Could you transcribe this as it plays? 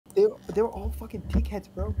they were all fucking dickheads,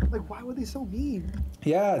 bro. Like, why were they so mean?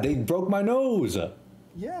 Yeah, they broke my nose.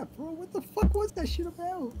 Yeah, bro. What the fuck was that shit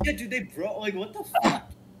about? Yeah, dude, they broke. Like, what the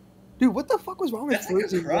fuck? Dude, what the fuck was wrong with That's like a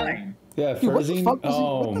Farzeen, crime. Yeah, Dude, what the Farzeen. fuck was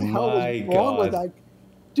Oh what the hell was my wrong with god.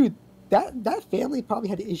 that? Dude, that family probably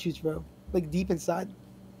had issues, bro. Like deep inside,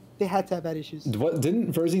 they had to have had issues. What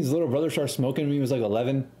didn't Farzeen's little brother start smoking when he was like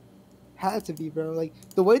 11? Had to be, bro. Like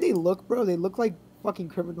the way they look, bro. They look like fucking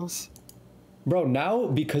criminals. Bro, now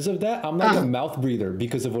because of that, I'm like a mouth breather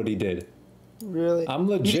because of what he did. Really? I'm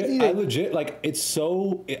legit. I legit like it's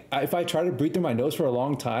so. If I try to breathe through my nose for a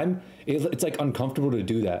long time, it's like uncomfortable to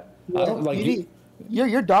do that. Yeah, I don't like.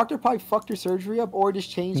 Your doctor probably fucked your surgery up or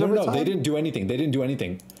just changed over time. No, they didn't do anything. They didn't do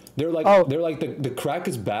anything. They're like, the crack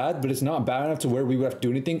is bad, but it's not bad enough to where we would have to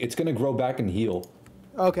do anything. It's gonna grow back and heal.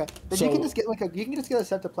 Okay, then So, you can just get you can just get a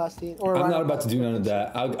septoplasty or. I'm not about to do none of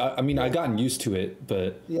that. I mean, I've gotten used to it,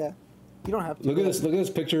 but yeah, you don't have to. Look at this. Look at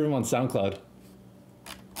this picture of him on SoundCloud.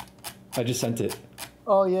 I just sent it.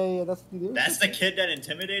 Oh yeah, That's the kid that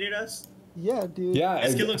intimidated us. Yeah, dude. Yeah,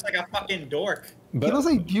 This kid looks like a fucking dork. But he looks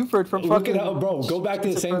like Buford from look fucking. At how, bro, go back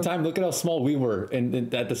to the same time. Look at how small we were,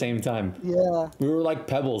 and at the same time. Yeah. We were like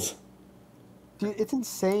pebbles. Dude, it's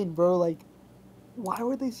insane, bro. Like, why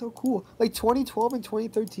were they so cool? Like 2012 and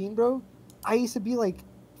 2013, bro. I used to be like,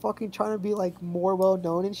 fucking trying to be like more well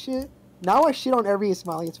known and shit. Now I shit on every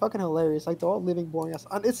Ismaili. It's fucking hilarious. Like they're all living boring ass.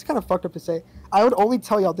 It's kind of fucked up to say. I would only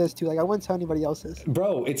tell y'all this too. Like I wouldn't tell anybody else this.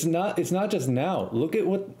 Bro, it's not just now. Look at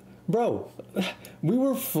what. Bro, we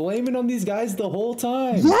were flaming on these guys the whole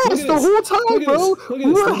time. Yes, the whole time, bro.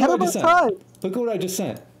 We were ahead of our time. Look at what I just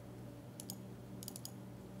sent.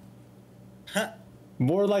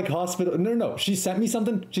 More like hospital. No. She sent me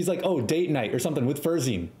something. She's like, oh, date night or something with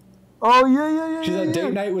Farzeen. Oh, yeah. She's like,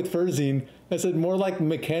 date night with Farzeen. I said, more like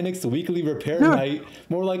mechanics weekly repair night.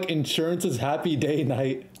 More like insurance's happy day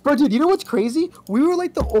night. Bro, dude, you know what's crazy? We were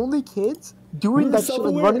like the only kids doing that shit.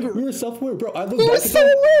 Like running it. We were self-aware, bro. I look we back were at so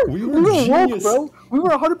that. woke. We were genius, woke, bro. We were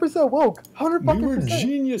 100% woke. 100%. We were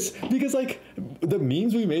genius because like the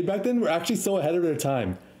memes we made back then were actually so ahead of their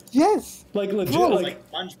time. Yes. Like legit, bro,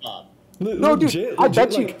 like SpongeBob. No, dude, I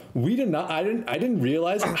bet you. Like, we did not. I didn't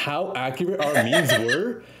realize how accurate our memes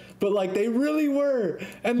were. But like they really were,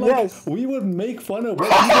 and like we would make fun of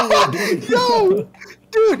what people were doing. No,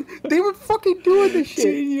 dude, they were fucking doing this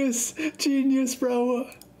shit. Genius, bro.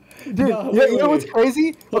 Dude, you know what's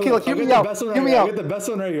crazy? Okay, look, hear me out. Hear me out. I get the best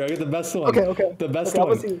one right here. I get the best one. Okay. The best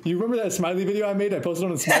one. You remember that smiley video I made? I posted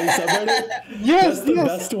on the smiley subreddit. Yes, that's the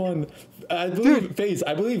best one. I believe, FaZe,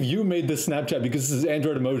 I believe you made this Snapchat because this is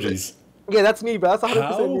Android emojis. Yeah, that's me, bro. That's 100% me.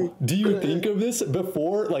 How do you think of this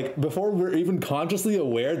before we're even consciously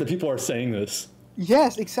aware that people are saying this?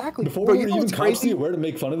 Yes, exactly. Before we're even consciously aware to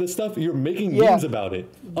make fun of this stuff, you're making memes about it.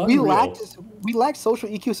 Unreal. We lack social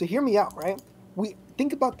EQ. So hear me out, right? We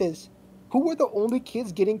think about this. Who were the only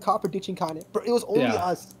kids getting caught for ditching content? Bro, it was only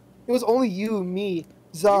us. It was only you, me,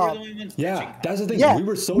 Zab. Yeah, that's the thing. Yeah, we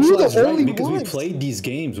were socialized right because we played these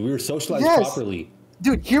games. We were socialized properly.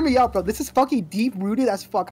 Dude, hear me out, bro. This is fucking deep-rooted as fuck.